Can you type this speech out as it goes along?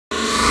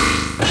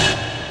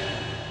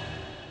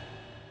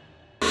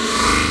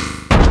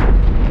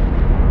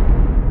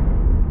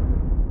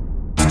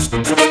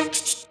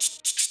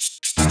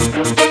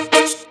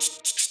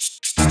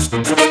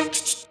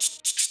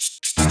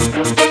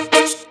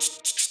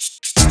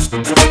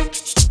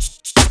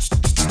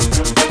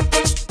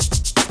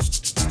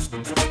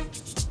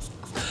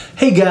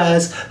Hey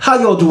guys, how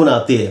y'all doing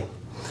out there?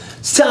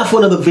 It's time for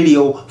another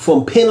video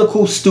from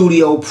Pinnacle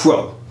Studio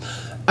Pro.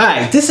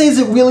 Alright, this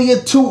isn't really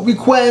a toot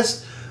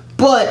request,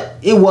 but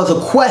it was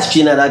a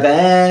question that I got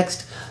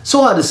asked,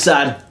 so I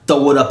decided to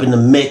throw it up in the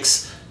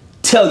mix,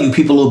 tell you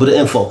people a little bit of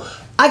info.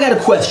 I got a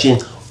question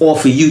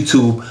off of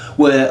YouTube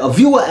where a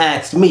viewer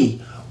asked me,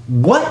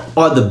 what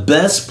are the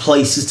best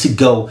places to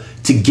go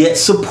to get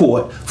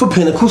support for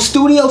Pinnacle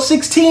Studio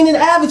 16 and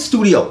Avid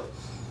Studio?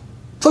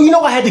 So you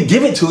know I had to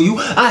give it to you.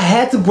 I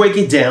had to break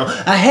it down.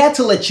 I had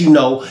to let you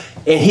know,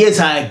 and here's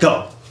how it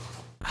go.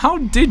 How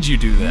did you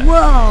do that?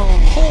 Whoa!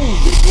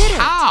 Holy did it!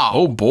 How?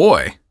 Oh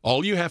boy!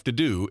 All you have to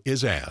do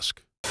is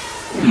ask.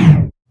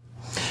 And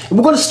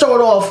we're going to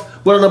start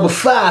off with our number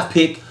 5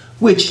 pick,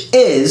 which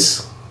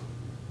is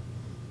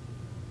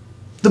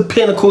the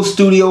Pinnacle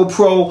Studio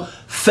Pro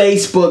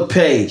Facebook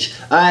page.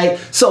 Alright,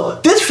 so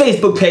this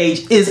Facebook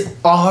page is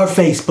our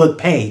Facebook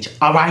page.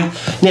 Alright,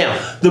 now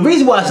the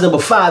reason why it's number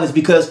 5 is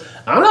because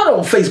I'm not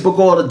on Facebook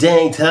all the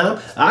dang time.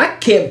 I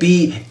can't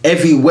be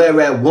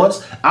everywhere at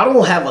once. I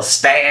don't have a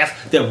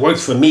staff that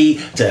works for me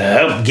to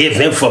help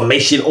give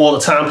information all the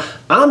time.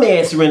 I'm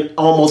answering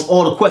almost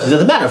all the questions.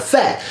 As a matter of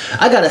fact,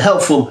 I got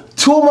help from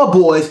 2 of my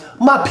boys,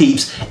 my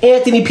peeps,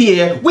 Anthony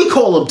Pierre, we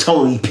call him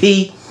Tony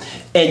P,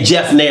 and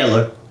Jeff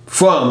Naylor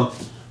from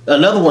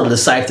another one of the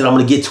sites that I'm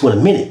going to get to in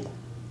a minute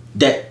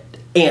that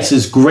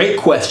answers great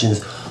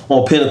questions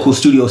on Pinnacle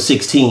Studio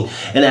 16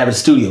 and Avid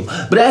Studio.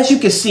 But as you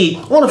can see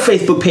on the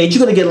Facebook page,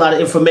 you're going to get a lot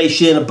of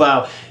information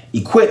about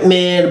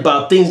equipment,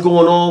 about things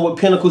going on with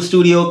Pinnacle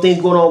Studio,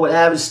 things going on with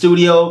Avid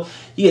Studio.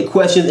 You get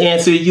questions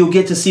answered, you'll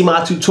get to see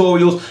my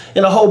tutorials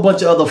and a whole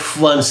bunch of other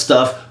fun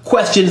stuff,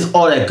 questions,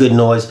 all that good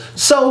noise.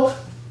 So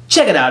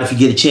check it out if you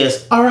get a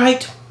chance. All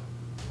right.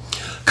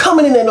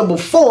 Coming in at number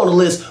 4 on the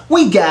list,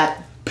 we got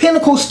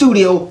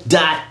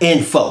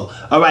PinnacleStudio.info.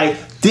 All right,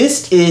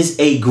 this is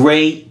a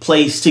great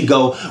place to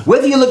go.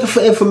 Whether you're looking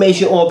for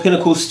information on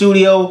Pinnacle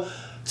Studio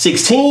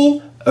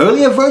 16,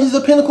 earlier versions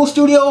of Pinnacle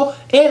Studio,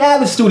 and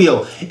Avid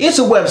Studio. It's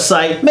a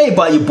website made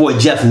by your boy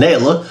Jeff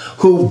Naylor,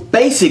 who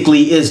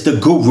basically is the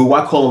guru.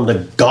 I call him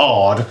the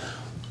god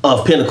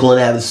of Pinnacle and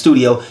Avid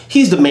Studio.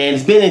 He's the man.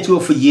 He's been into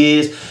it for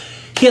years.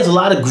 He has a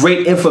lot of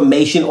great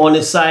information on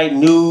his site,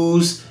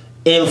 news,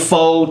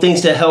 info,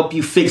 things to help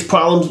you fix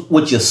problems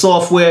with your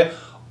software.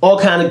 All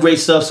kind of great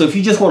stuff. So if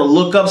you just want to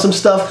look up some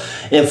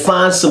stuff and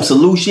find some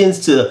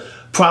solutions to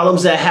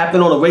problems that happen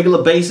on a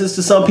regular basis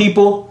to some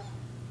people,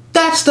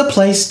 that's the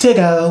place to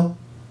go.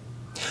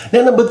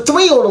 Now, number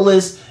 3 on the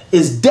list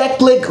is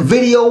Declic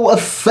Video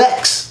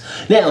FX.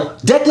 Now,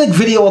 Declic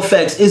Video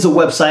FX is a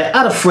website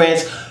out of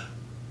France,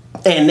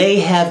 and they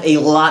have a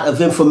lot of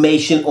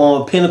information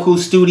on Pinnacle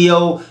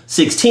Studio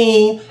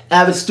 16,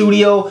 Avid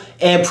Studio,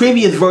 and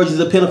previous versions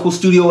of Pinnacle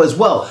Studio as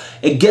well.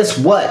 And guess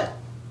what?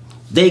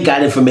 They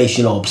got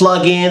information on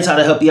plugins, how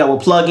to help you out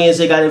with plugins.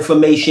 They got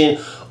information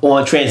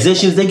on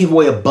transitions. They give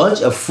away a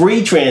bunch of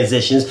free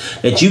transitions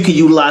that you can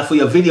utilize for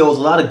your videos. A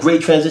lot of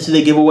great transitions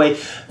they give away.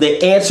 They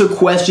answer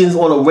questions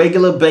on a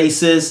regular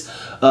basis.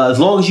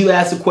 As long as you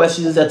ask the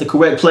questions at the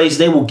correct place,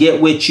 they will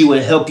get with you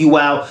and help you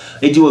out.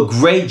 They do a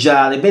great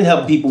job. They've been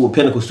helping people with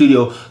Pinnacle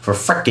Studio for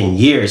freaking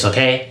years,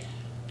 okay?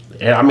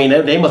 And I mean,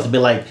 they must have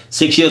been like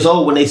 6 years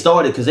old when they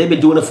started, because they've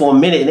been doing it for a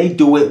minute, and they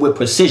do it with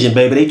precision,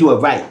 baby. They do it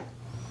right.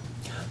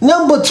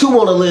 Number 2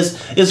 on the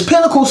list is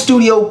Pinnacle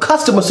Studio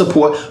Customer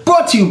Support,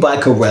 brought to you by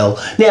Corel.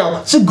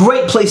 Now, it's a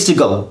great place to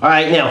go. All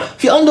right, now,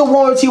 if you're under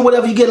warranty or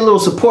whatever, you get a little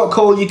support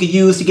code you can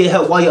use to get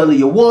help while you're under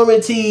your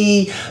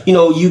warranty. You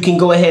know, you can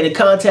go ahead and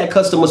contact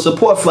customer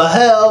support for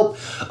help.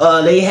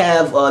 They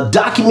have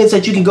documents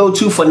that you can go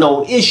to for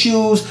known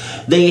issues.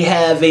 They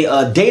have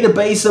a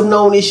database of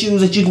known issues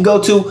that you can go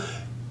to.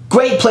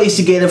 Great place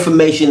to get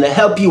information to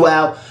help you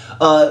out.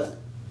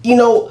 You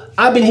know,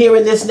 I've been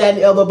hearing this and that and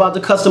the other about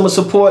the customer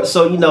support,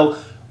 so, you know,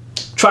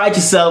 try it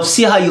yourself,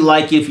 see how you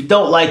like it. If you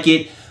don't like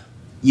it,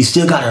 you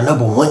still got our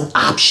number 1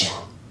 option.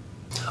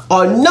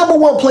 Our number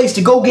 1 place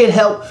to go get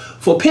help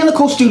for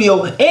Pinnacle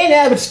Studio and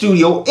Avid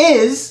Studio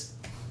is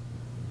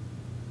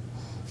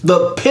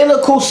the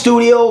Pinnacle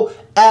Studio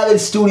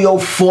Avid Studio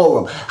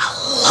Forum.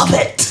 I love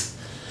it.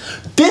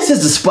 This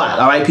is the spot,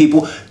 all right,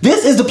 people?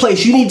 This is the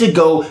place you need to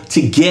go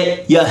to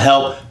get your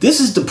help. This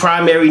is the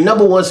primary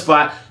number 1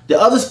 spot. The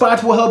other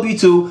spots will help you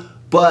too,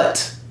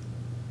 but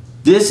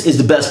this is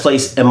the best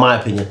place in my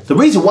opinion. The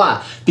reason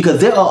why, because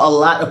there are a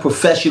lot of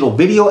professional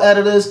video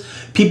editors,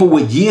 people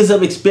with years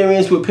of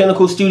experience with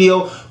Pinnacle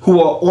Studio who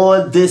are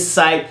on this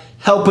site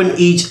helping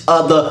each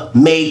other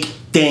make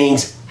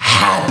things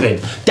happen.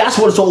 That's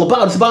what it's all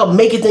about. It's about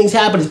making things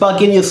happen. It's about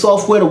getting your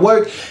software to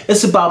work.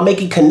 It's about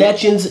making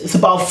connections. It's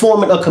about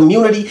forming a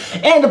community.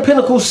 And the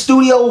Pinnacle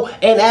Studio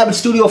and Avid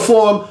Studio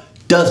Forum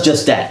does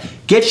just that.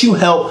 Gets you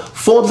help,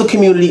 forms a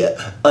community,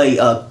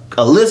 a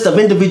list of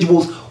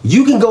individuals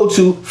you can go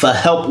to for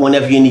help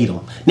whenever you need them.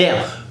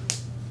 Now,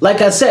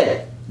 like I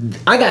said,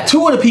 I got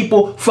 2 of the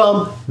people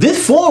from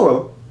this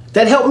forum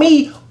that helped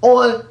me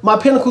on my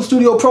Pinnacle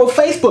Studio Pro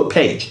Facebook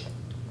page.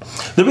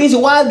 The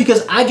reason why is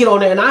because I get on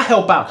there and I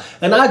help out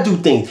and I do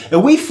things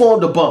and we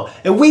formed a bond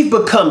and we've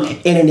become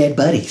internet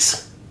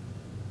buddies.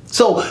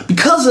 So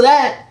because of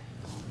that,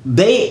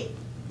 they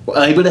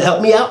are able to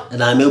help me out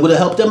and I'm able to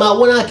help them out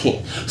when I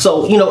can.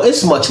 So, you know,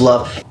 it's much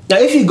love. Now,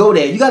 if you go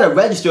there, you got to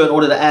register in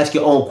order to ask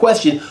your own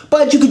question,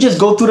 but you can just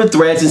go through the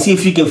threads and see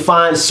if you can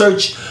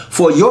search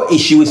for your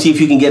issue and see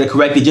if you can get it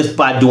corrected just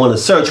by doing a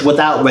search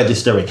without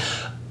registering.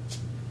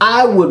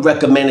 I would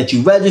recommend that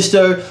you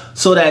register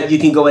so that you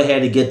can go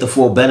ahead and get the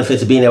full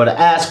benefits of being able to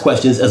ask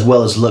questions as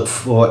well as look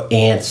for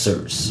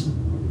answers.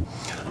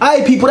 All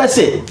right, people, that's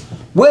it.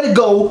 Where to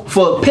go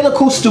for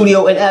Pinnacle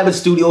Studio and Avid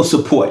Studio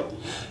support.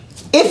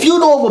 If you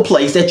know of a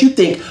place that you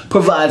think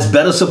provides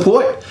better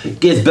support,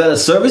 gets better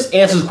service,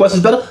 answers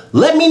questions better,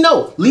 let me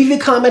know. Leave your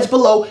comments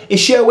below and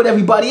share it with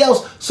everybody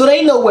else so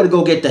they know where to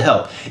go get the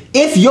help.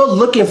 If you're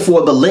looking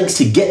for the links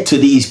to get to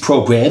these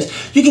programs,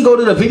 you can go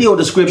to the video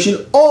description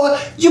or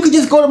you can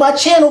just go to my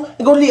channel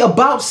and go to the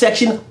About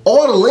section.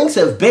 All the links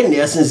have been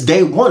there since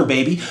day one,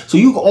 baby. So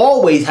you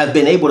always have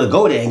been able to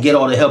go there and get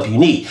all the help you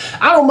need.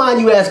 I don't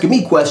mind you asking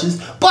me questions,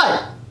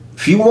 but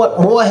if you want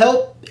more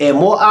help and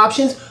more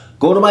options,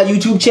 go to my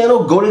YouTube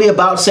channel, go to the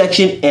About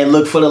section, and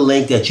look for the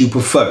link that you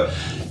prefer.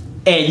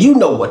 And you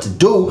know what to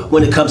do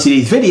when it comes to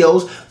these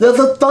videos. There's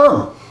a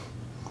thumb.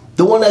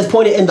 The one that's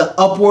pointed in the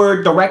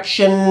upward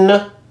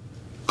direction.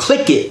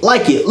 Click it,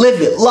 like it,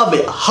 live it, love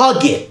it,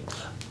 hug it.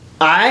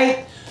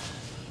 Alright?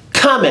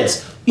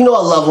 Comments. You know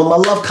I love them. I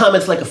love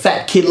comments like a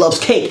fat kid loves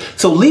cake.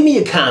 So leave me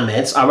your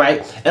comments,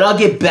 alright? And I'll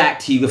get back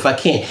to you if I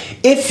can.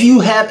 If you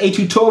have a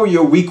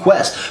tutorial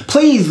request,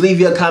 please leave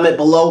your comment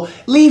below.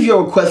 Leave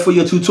your request for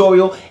your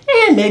tutorial,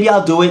 and maybe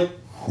I'll do it.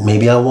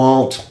 Maybe I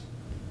won't.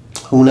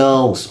 Who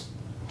knows?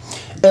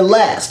 And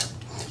last,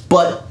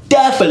 but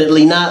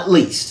definitely not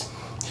least,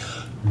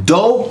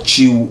 don't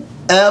you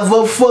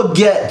ever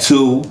forget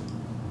to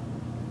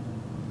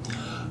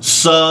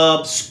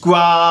subscribe.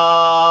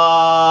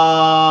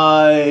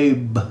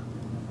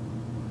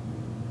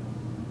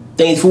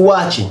 Thanks for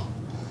watching.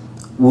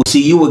 We'll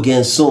see you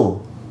again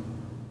soon.